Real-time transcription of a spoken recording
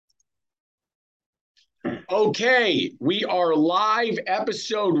Okay, we are live,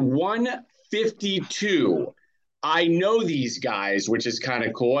 episode 152. I know these guys, which is kind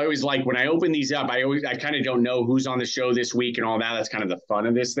of cool. I always like when I open these up, I kind of don't know who's on the show this week and all that. That's kind of the fun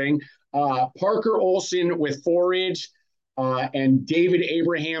of this thing. Parker Olson with Forage and David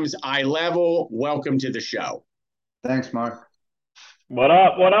Abraham's Eye Level. Welcome to the show. Thanks, Mark. What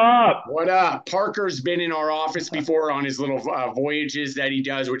up? What up? What up? Parker's been in our office before on his little voyages that he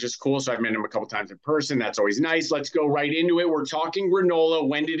does, which is cool. So I've met him a couple times in person. That's always nice. Let's go right into it. We're talking granola.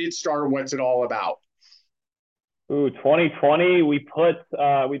 When did it start? What's it all about? Ooh, 2020. We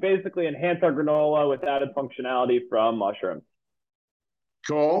basically enhanced our granola with added functionality from mushrooms.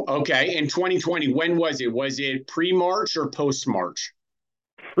 Cool. Okay. In 2020, when was it? Was it pre-March or post-March?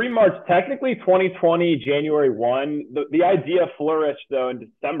 Pre-March, technically 2020, January 1. The idea flourished, though, in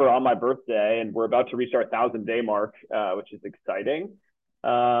December on my birthday, and we're about to reach our 1,000-day mark, which is exciting,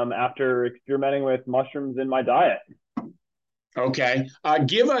 after experimenting with mushrooms in my diet. Okay.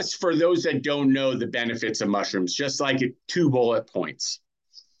 Give us, for those that don't know, the benefits of mushrooms, just like 2 bullet points.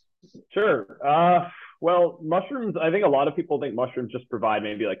 Sure. Well, mushrooms, I think a lot of people think mushrooms just provide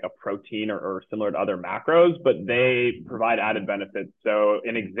maybe like a protein or similar to other macros, but they provide added benefits. So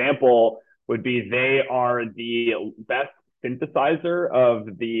an example would be they are the best synthesizer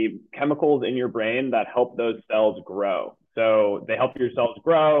of the chemicals in your brain that help those cells grow. So they help your cells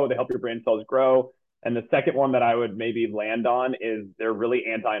grow, they help your brain cells grow. And the second one that I would maybe land on is they're really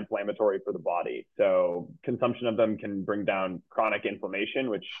anti-inflammatory for the body. So consumption of them can bring down chronic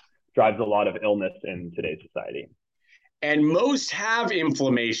inflammation, which drives a lot of illness in today's society. And most have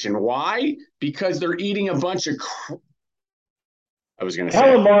inflammation. Why? Because they're eating a bunch of. I was going to say.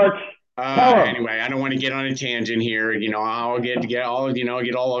 Tell him, Mark. Anyway, I don't want to get on a tangent here. I'll get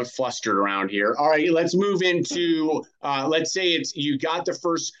all flustered around here. All right, let's move into. Let's say you got the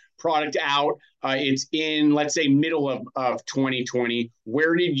first product out. It's in, let's say, middle of 2020.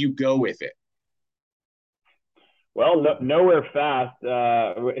 Where did you go with it? Well, nowhere fast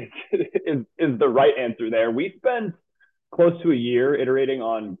is the right answer there. We spent close to a year iterating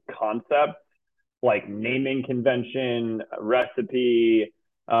on concepts like naming convention, recipe.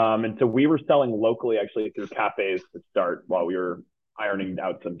 And so we were selling locally actually through cafes to start while we were ironing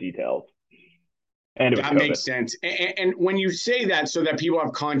out some details. And that makes sense. And when you say that, so that people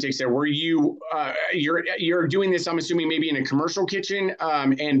have context there, were you you're doing this? I'm assuming maybe in a commercial kitchen,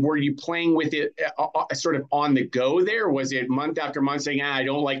 and were you playing with it sort of on the go? There was it month after month saying, I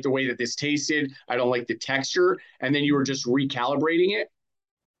don't like the way that this tasted, I don't like the texture, and then you were just recalibrating it.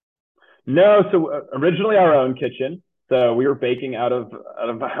 No, so originally our own kitchen, so we were baking out of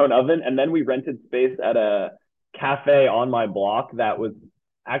my own oven, and then we rented space at a cafe on my block that was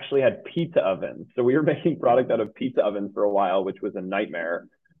actually had pizza ovens. So we were making product out of pizza ovens for a while, which was a nightmare.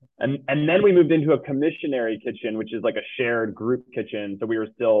 And then we moved into a commissionary kitchen, which is like a shared group kitchen. So we were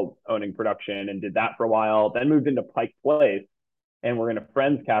still owning production and did that for a while, then moved into Pike Place and we're in a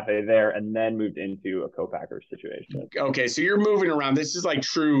friend's cafe there, and then moved into a co-packer situation. Okay, so you're moving around. This is like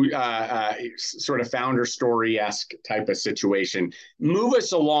true sort of founder story-esque type of situation. Move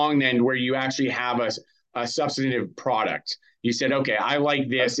us along then where you actually have a substantive product. You said, okay, I like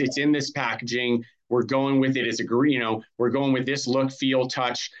this. It's in this packaging. We're going with it as we're going with this look, feel,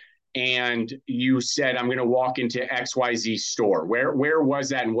 touch. And you said, I'm going to walk into XYZ store. Where was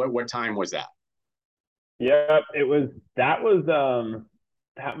that, and what time was that? Yep, that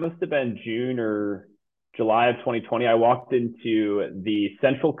must have been June or July of 2020. I walked into the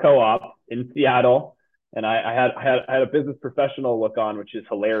Central Co-op in Seattle, and I had a business professional look on, which is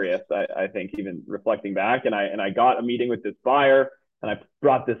hilarious. I think even reflecting back, and I got a meeting with this buyer, and I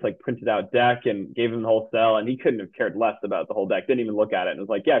brought this like printed out deck and gave him the whole sell, and he couldn't have cared less about the whole deck. Didn't even look at it, and was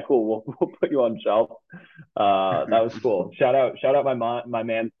like, "Yeah, cool. We'll put you on shelf." That was cool. Shout out my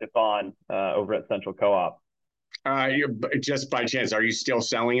man Stefan over at Central Co-op. Just by chance, are you still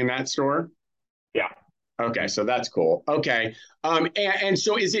selling in that store? Yeah. Okay, so that's cool. Okay, and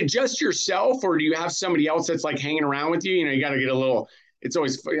so is it just yourself, or do you have somebody else that's like hanging around with you? You got to get a little. It's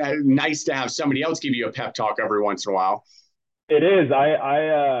always nice to have somebody else give you a pep talk every once in a while. It is.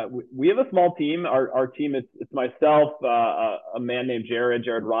 We have a small team. Our team it's myself, a man named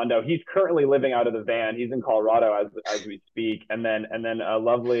Jared Rondo. He's currently living out of the van. He's in Colorado as we speak, and then a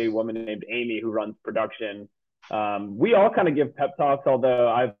lovely woman named Amy who runs production. We all kind of give pep talks,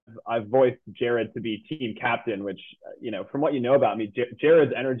 although I've voiced Jared to be team captain, which, from what you know about me,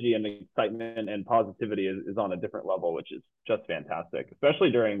 Jared's energy and excitement and positivity is on a different level, which is just fantastic,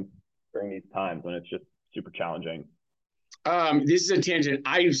 especially during these times when it's just super challenging. This is a tangent.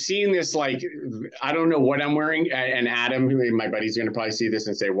 I've seen this, like, I don't know what I'm wearing. And Adam, my buddy's going to probably see this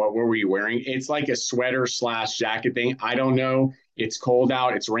and say, what were you wearing? It's like a sweater slash jacket thing. I don't know. It's cold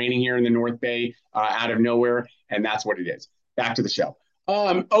out. It's raining here in the North Bay out of nowhere. And that's what it is. Back to the show.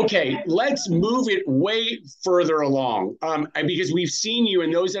 Okay, let's move it way further along because we've seen you,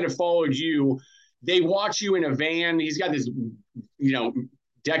 and those that have followed you, they watch you in a van. He's got this,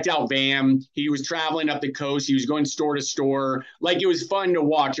 decked out van. He was traveling up the coast. He was going store to store. Like, it was fun to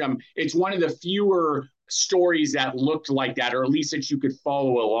watch. It's one of the fewer stories that looked like that, or at least that you could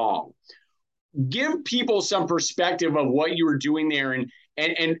follow along. Give people some perspective of what you were doing there,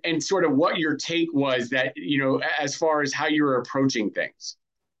 and sort of what your take was, that, as far as how you were approaching things.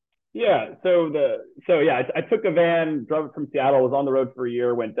 Yeah. I took a van, drove it from Seattle, was on the road for a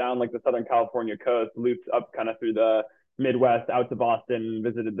year, went down like the Southern California coast, looped up kind of through the Midwest out to Boston,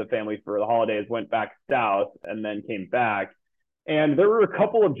 visited the family for the holidays, went back south, and then came back. And there were a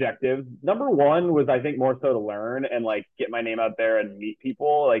couple objectives. Number one was, I think, more so to learn and like get my name out there and meet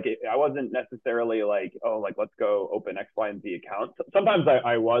people. I wasn't necessarily like, oh, like, let's go open X, Y, and Z accounts. Sometimes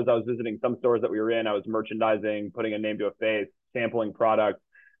I was visiting some stores that we were in. I was merchandising, putting a name to a face, sampling products.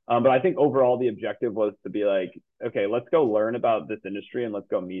 But I think overall the objective was to be like, okay, let's go learn about this industry and let's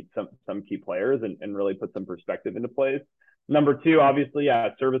go meet some key players and really put some perspective into place. Number two, obviously,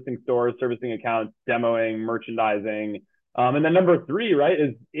 servicing stores, servicing accounts, demoing, merchandising. And then number three, right,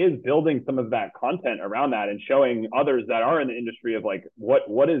 is building some of that content around that and showing others that are in the industry of like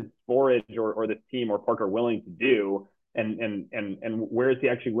what is Forage or this team or Parker willing to do, and where is he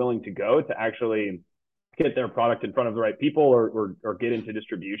actually willing to go to actually get their product in front of the right people or get into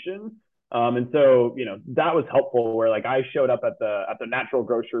distribution. And so, that was helpful, where like I showed up at the Natural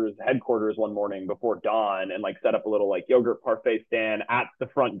Grocers headquarters one morning before dawn and like set up a little like yogurt parfait stand at the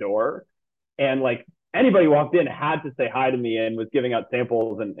front door. And like anybody walked in had to say hi to me and was giving out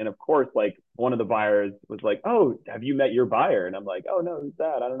samples. And of course, like one of the buyers was like, oh, have you met your buyer? And I'm like, oh, no, who's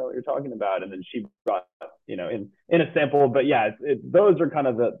that? I don't know what you're talking about. And then she brought, in a sample. But yeah, those are kind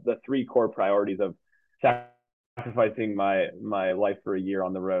of the three core priorities of sacrificing my life for a year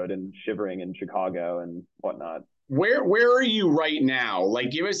on the road and shivering in Chicago and whatnot. Where are you right now?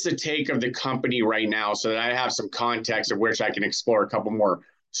 Like, give us the take of the company right now so that I have some context of which I can explore a couple more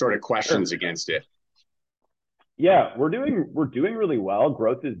sort of questions against it. Yeah, we're doing really well.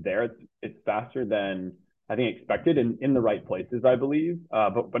 Growth is there. It's faster than I think expected in the right places, I believe.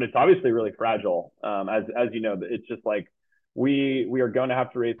 But it's obviously really fragile. As you know, it's just like we are going to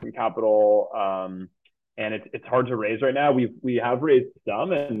have to raise some capital. And it's hard to raise right now. We have raised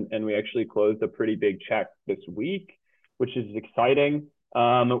some, and we actually closed a pretty big check this week, which is exciting.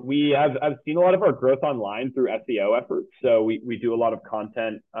 I've seen a lot of our growth online through SEO efforts. So we do a lot of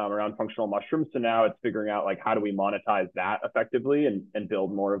content around functional mushrooms. So now it's figuring out like how do we monetize that effectively and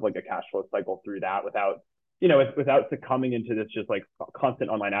build more of like a cash flow cycle through that without succumbing into this just like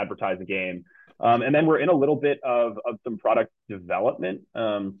constant online advertising game. And then we're in a little bit of some product development.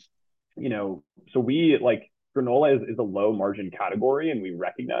 So we like granola is a low margin category, and we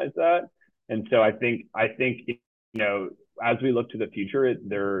recognize that. And so I think as we look to the future,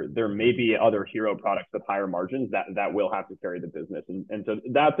 there may be other hero products with higher margins that will have to carry the business. And so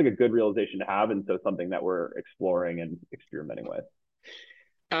that's like a good realization to have. And so something that we're exploring and experimenting with.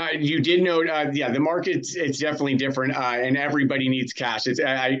 You did note, the market's it's definitely different, and everybody needs cash.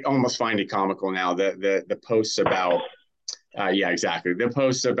 I almost find it comical now, the posts about. Yeah, exactly. The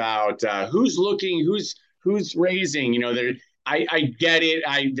posts about who's looking, who's raising. I get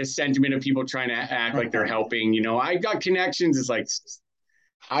it. The sentiment of people trying to act like they're helping. I got connections. It's like,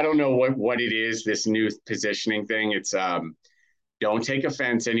 I don't know what it is. This new positioning thing. It's don't take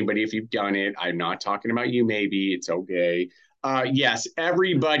offense, anybody, if you've done it. I'm not talking about you. Maybe it's okay. Yes,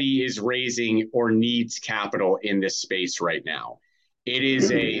 everybody is raising or needs capital in this space right now. It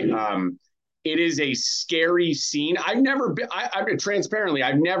is a scary scene. I've never been, transparently,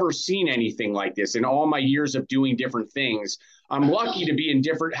 I've never seen anything like this in all my years of doing different things. I'm lucky to be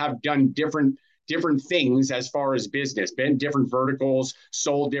have done different things as far as business, been different verticals,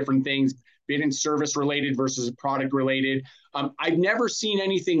 sold different things, been in service related versus product related. I've never seen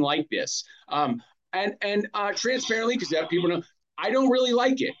anything like this. And transparently, because people know, I don't really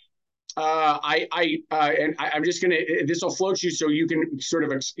like it. I'm just gonna. This will float you so you can sort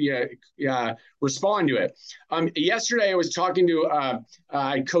of respond to it. Yesterday I was talking to.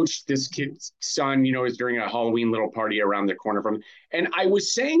 I coached this kid's son. It was during a Halloween little party around the corner from, and I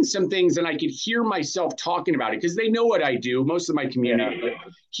was saying some things, and I could hear myself talking about it because they know what I do. Most of my community. Yeah.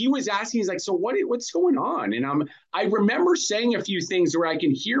 He was asking, he's like, "So what's going on?" And I remember saying a few things where I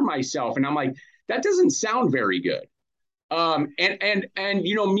can hear myself, and I'm like, "That doesn't sound very good." And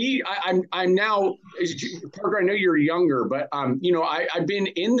me, I'm now, Parker. I know you're younger, but I've been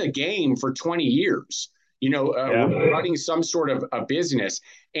in the game for 20 years. Yeah. Running some sort of a business,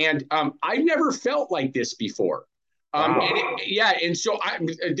 and I've never felt like this before. Wow. Yeah, and so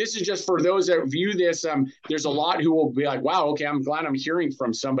this is just for those that view this. There's a lot who will be like, "Wow, okay, I'm glad I'm hearing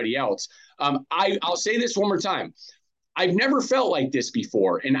from somebody else." I'll say this one more time. I've never felt like this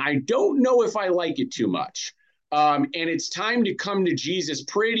before, and I don't know if I like it too much. And it's time to come to Jesus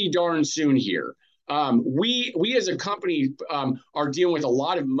pretty darn soon here. We as a company are dealing with a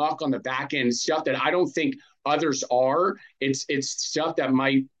lot of muck on the back end, stuff that I don't think others are. It's stuff that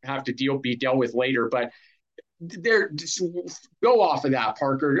might have to be dealt with later, but there, just go off of that,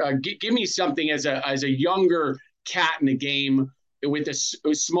 Parker. Give me something as a younger cat in the game with a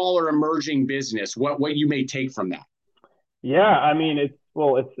smaller emerging business. What you may take from that. Yeah, I mean, it's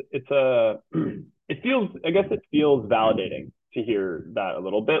a it feels, I guess it feels validating to hear that a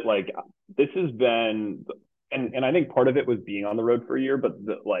little bit. Like this has been, and I think part of it was being on the road for a year, but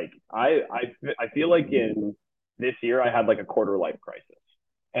like I feel like in this year I had like a quarter life crisis,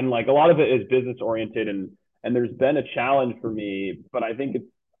 and like a lot of it is business oriented, and there's been a challenge for me, but I think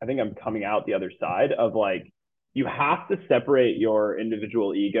I'm coming out the other side of like you have to separate your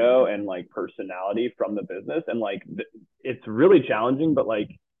individual ego and like personality from the business, and like it's really challenging, but like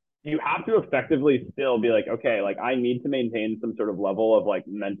you have to effectively still be like, okay, like I need to maintain some sort of level of like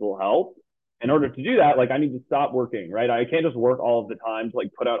mental health. In order to do that, like I need to stop working, right? I can't just work all of the time to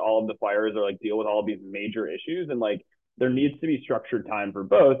like put out all of the fires or like deal with all of these major issues. And like there needs to be structured time for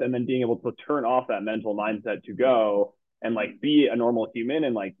both. And then being able to turn off that mental mindset to go and like be a normal human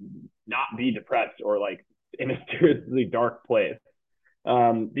and like not be depressed or like in a seriously dark place.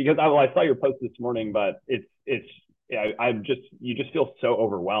 Because I saw your post this morning, but it's yeah, I'm just you just feel so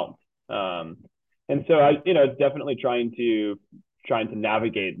overwhelmed. And so it's definitely trying to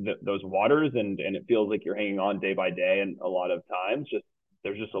navigate those waters, and it feels like you're hanging on day by day, and a lot of times just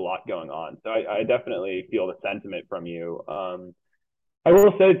there's just a lot going on. So I definitely feel the sentiment from you. I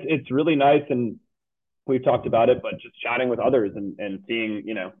will say it's really nice, and we've talked about it, but just chatting with others and seeing,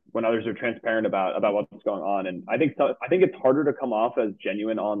 when others are transparent about what's going on. And I think it's harder to come off as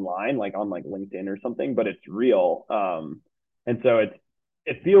genuine online, like on like LinkedIn or something, but it's real. And so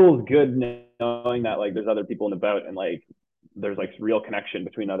it feels good knowing that like there's other people in the boat, and like there's like real connection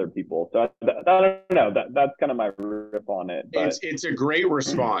between other people. So I don't know, that's kind of my riff on it. But It's a great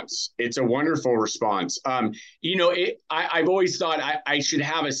response. It's a wonderful response. I've always thought I should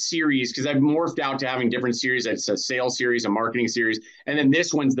have a series because I've morphed out to having different series. It's a sales series, a marketing series, and then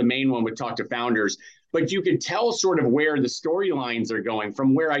this one's the main one with Talk to Founders. But you could tell sort of where the storylines are going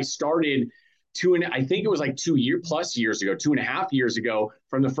from where I started I think it was like 2 years ago, 2.5 years ago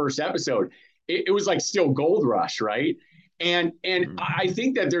from the first episode. It was like still gold rush, right? And I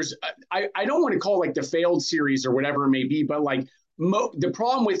think that I don't want to call it like the failed series or whatever it may be, but like the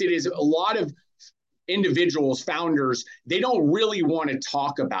problem with it is a lot of individuals, founders, they don't really want to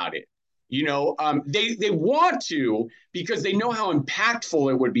talk about it. They want to because they know how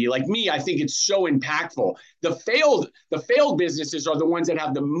impactful it would be. Like me, I think it's so impactful. The failed businesses are the ones that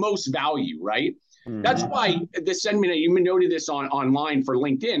have the most value, right? That's why the sentiment, you noted this online for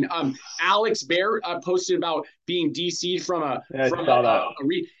LinkedIn. Alex Bear posted about being DC'd from a yeah, I from saw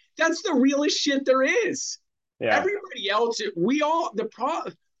that. that's the realest shit there is. Yeah. Everybody else,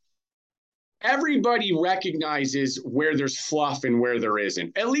 everybody recognizes where there's fluff and where there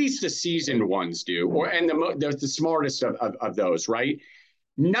isn't. At least the seasoned ones do, and the smartest of those, right?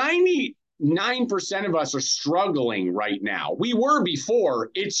 99% of us are struggling right now. We were before.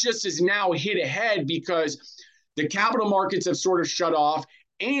 It's just is now hit ahead because the capital markets have sort of shut off,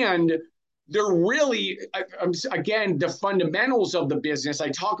 and they're really, again, the fundamentals of the business. I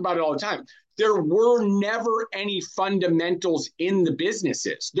talk about it all the time. There were never any fundamentals in the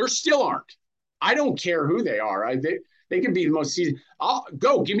businesses. There still aren't. I don't care who they are. They could be the most seasoned.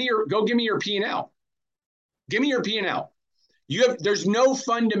 Give me your P&L. Give me your P&L. There's no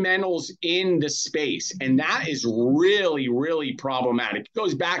fundamentals in the space, and that is really, really problematic. It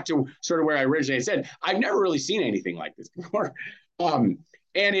goes back to sort of where I originally said, I've never really seen anything like this before. And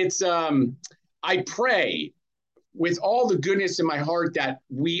it's I pray with all the goodness in my heart that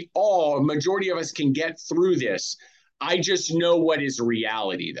a majority of us can get through this. I just know what is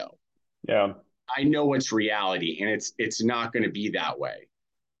reality, though. Yeah. I know what's reality, and it's not going to be that way.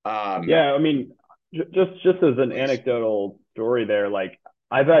 Yeah, I mean, just as an anecdotal story there, like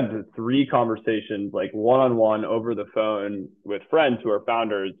I've had 3 conversations, like one-on-one over the phone with friends who are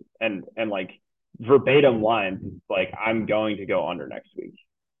founders, and like verbatim lines, like I'm going to go under next week.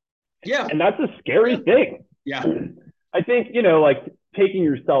 Yeah. And that's a scary thing. Yeah. I think, like taking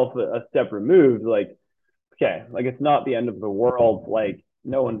yourself a step removed, like, okay, like it's not the end of the world, like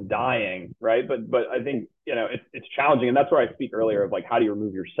no one's dying, right? But I think, it's challenging. And that's where I speak earlier of like how do you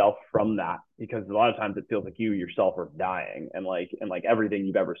remove yourself from that? Because a lot of times it feels like you yourself are dying and everything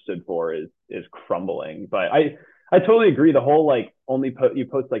you've ever stood for is crumbling. But I totally agree. The whole like you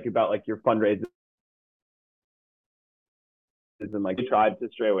post like about like your fundraisers and like tried to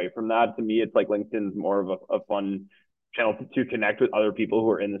stray away from that. To me, it's like LinkedIn's more of a fun channel to connect with other people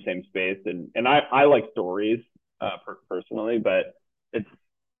who are in the same space. And I like stories personally, but it's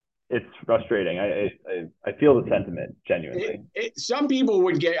it's frustrating. I feel the sentiment genuinely. Some people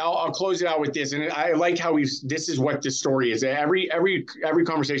would get. I'll close it out with this, and I like how we. This is what the story is. Every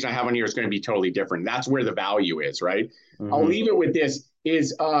conversation I have on here is going to be totally different. That's where the value is, right? I'll Mm-hmm. leave it with this: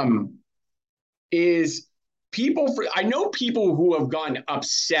 is people. I know people who have gotten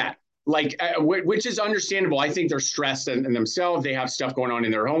upset, like which is understandable. I think they're stressed in themselves. They have stuff going on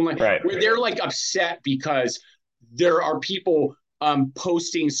in their home life Right. where they're like upset because there are people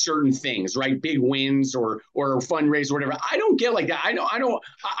posting certain things, right? Big wins or fundraise or whatever. I don't get like that.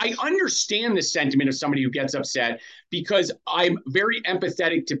 I understand the sentiment of somebody who gets upset because I'm very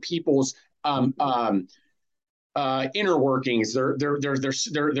empathetic to people's inner workings,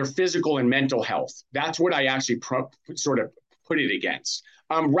 their physical and mental health. That's what I actually sort of put it against,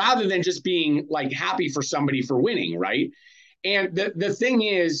 rather than just being like happy for somebody for winning, right? And the thing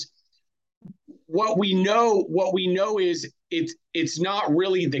is, what we know is it's not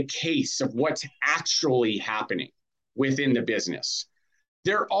really the case of what's actually happening within the business.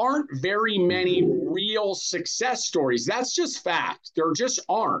 There aren't very many real success stories. That's just fact. There just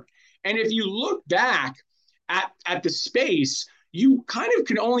aren't. And if you look back at the space, you kind of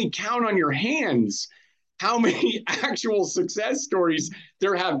can only count on your hands how many actual success stories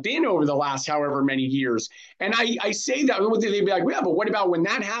there have been over the last however many years. And I say that they'd be like, yeah, but what about when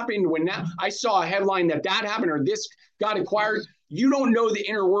that happened? When that I saw a headline that happened or this got acquired. You don't know the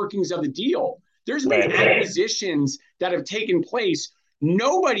inner workings of the deal. There's been Right. acquisitions that have taken place.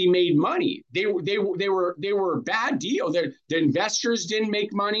 Nobody made money. They were a bad deal. The investors didn't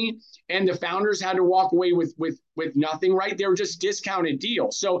make money, and the founders had to walk away with nothing. Right? They were just discounted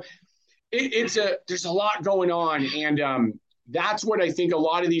deals. So there's a lot going on, and that's what I think a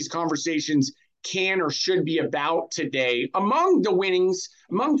lot of these conversations can or should be about today. Among the winnings,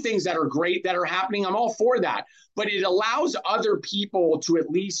 among things that are great that are happening, I'm all for that. But it allows other people to at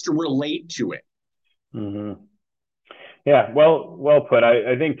least relate to it. Mm-hmm. Yeah, well put.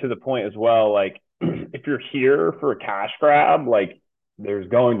 I think to the point as well, like if you're here for a cash grab, like there's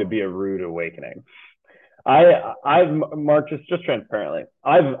going to be a rude awakening. I've Mark, just transparently,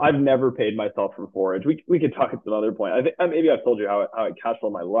 I've never paid myself from forage. We could talk at some other point. I think maybe I've told you how I cash flow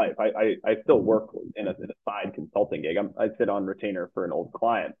my life. I still work in a side consulting gig. I sit on retainer for an old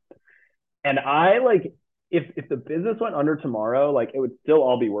client, and I like if the business went under tomorrow, like it would still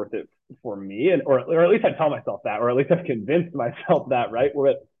all be worth it for me, and or at least I tell myself that, or at least I've convinced myself that, right?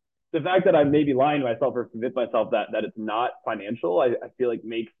 Where the fact that I may be lying to myself or convinced myself that it's not financial, I feel like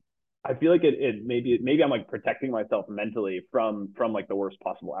makes I feel like it maybe I'm like protecting myself mentally from like the worst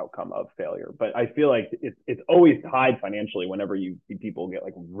possible outcome of failure. But I feel like it's always tied financially whenever you see people get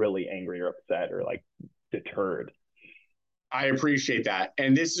like really angry or upset or like deterred. I appreciate that,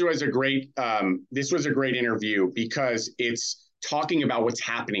 and this was a great interview because it's talking about what's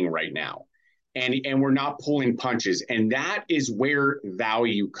happening right now, and we're not pulling punches, and that is where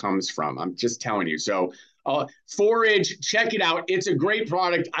value comes from. I'm just telling you. So, Forage, check it out. It's a great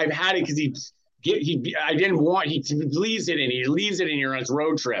product. I've had it because I didn't want he leaves it in here on his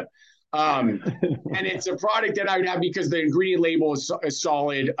road trip. And it's a product that I would have because the ingredient label is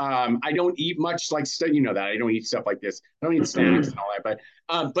solid. I don't eat much like you know that I don't eat stuff like this. I don't eat snacks and all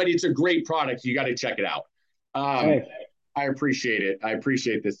that, but it's a great product. You got to check it out. Um, Thanks. I appreciate it. I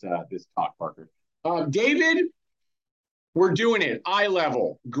appreciate this talk, Parker. David, we're doing it. Eye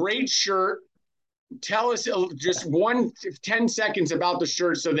level, great shirt. Tell us just 10 seconds about the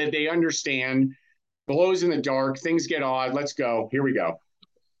shirt so that they understand. Glows in the dark. Things get odd. Let's go. Here we go.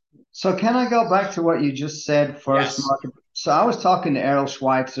 So can I go back to what you just said first, Yes. Mark? So I was talking to Errol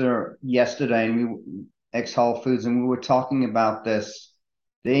Schweitzer yesterday, and we ex Whole Foods, and we were talking about this.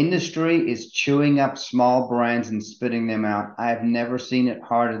 The industry is chewing up small brands and spitting them out. I have never seen it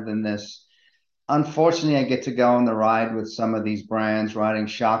harder than this. Unfortunately, I get to go on the ride with some of these brands, riding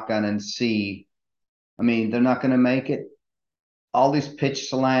shotgun and see. I mean, they're not going to make it. All these pitch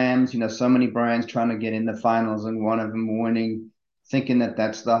slams, so many brands trying to get in the finals and one of them winning, thinking that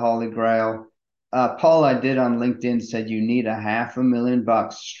that's the holy grail. Paul, I did on LinkedIn said you need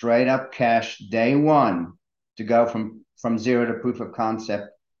 $500,000 straight up cash day one to go from from zero to proof of concept.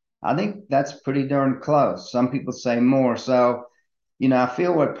 I think that's pretty darn close. Some people say more. So, I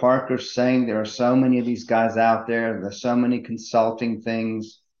feel what Parker's saying. There are so many of these guys out there. There's so many consulting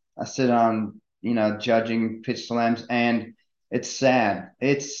things. I sit on, judging pitch slams, and it's sad.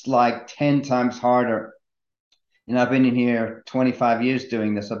 It's like 10 times harder. I've been in here 25 years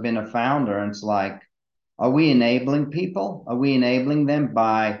doing this. I've been a founder, and it's like, are we enabling people? Are we enabling them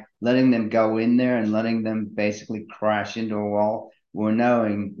by letting them go in there and letting them basically crash into a wall? We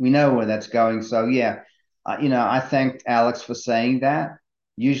know where that's going. So yeah, I thanked Alex for saying that.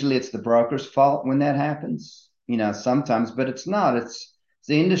 Usually it's the broker's fault when that happens, sometimes, but it's not. It's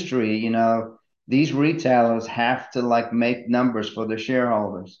the industry. These retailers have to like make numbers for their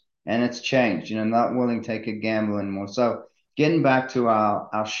shareholders, and it's changed. Not willing to take a gamble anymore. So getting back to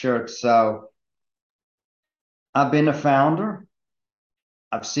our shirts, so I've been a founder.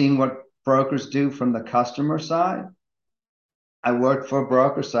 I've seen what brokers do from the customer side. I worked for a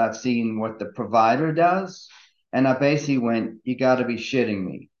broker, so I've seen what the provider does. And I basically went, you got to be shitting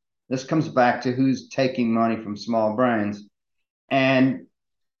me. This comes back to who's taking money from small brands. And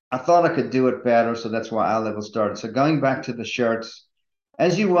I thought I could do it better, so that's why iLevel started. So going back to the shirts,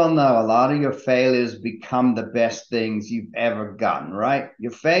 as you well know, a lot of your failures become the best things you've ever gotten, right?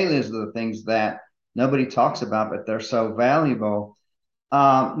 Your failures are the things that nobody talks about, but they're so valuable.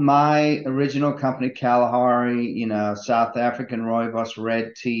 My original company, Kalahari, South African rooibos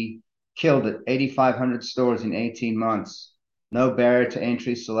red tea, killed it. 8,500 stores in 18 months. No barrier to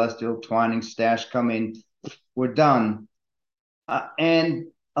entry, Celestial, Twining, Stash come in. We're done. And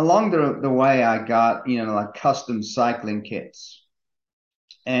along the way, I got, like custom cycling kits.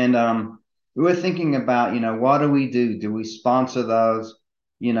 And we were thinking about, what do we do? Do we sponsor those?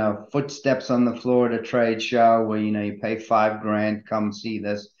 Footsteps on the Florida trade show where, you pay $5,000, come see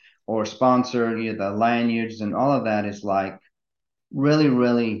this, or sponsor, the lanyards, and all of that is like really,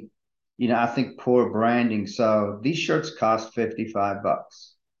 really, I think poor branding. So these shirts cost $55.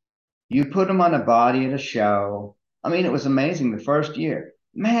 You put them on a body at a show. I mean, it was amazing the first year.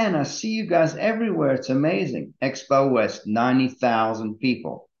 Man, I see you guys everywhere. It's amazing. Expo West, 90,000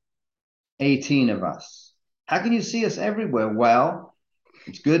 people, 18 of us. How can you see us everywhere? Well,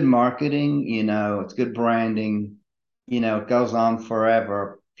 it's good marketing, it's good branding, it goes on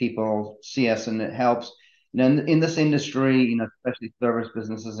forever. People see us and it helps. In this industry, especially service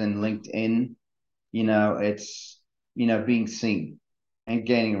businesses in LinkedIn, it's, being seen and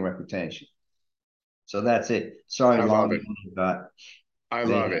gaining a reputation. So that's it. Sorry, long, but I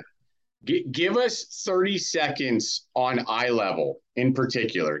love it. Give us 30 seconds on iLevel in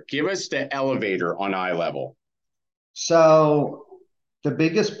particular. Give us the elevator on iLevel. So the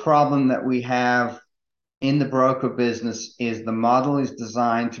biggest problem that we have in the broker business is the model is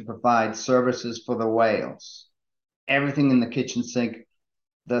designed to provide services for the whales. Everything in the kitchen sink.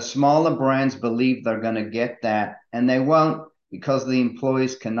 The smaller brands believe they're going to get that, and they won't because the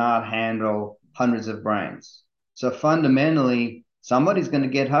employees cannot handle hundreds of brands. So fundamentally, somebody's going to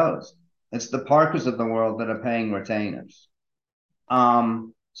get hosed. It's the Parkers of the world that are paying retainers.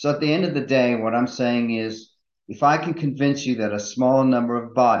 So at the end of the day, what I'm saying is, if I can convince you that a smaller number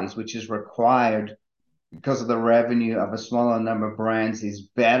of bodies, which is required because of the revenue of a smaller number of brands, is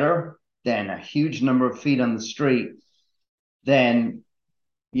better than a huge number of feet on the street, then,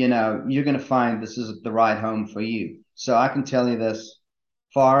 you're going to find this is the right home for you. So I can tell you this,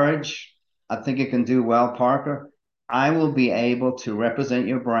 Forage, I think it can do well, Parker. I will be able to represent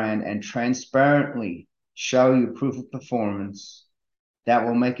your brand and transparently show you proof of performance that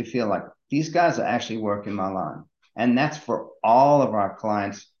will make you feel like these guys are actually working my line. And that's for all of our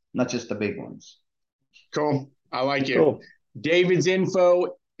clients, not just the big ones. Cool. I like it. Cool. David's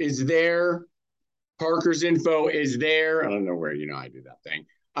info is there. Parker's info is there. I don't know where, I do that thing.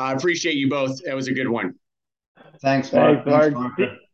 I appreciate you both. That was a good one. Thanks, Mark. Thanks, Mark.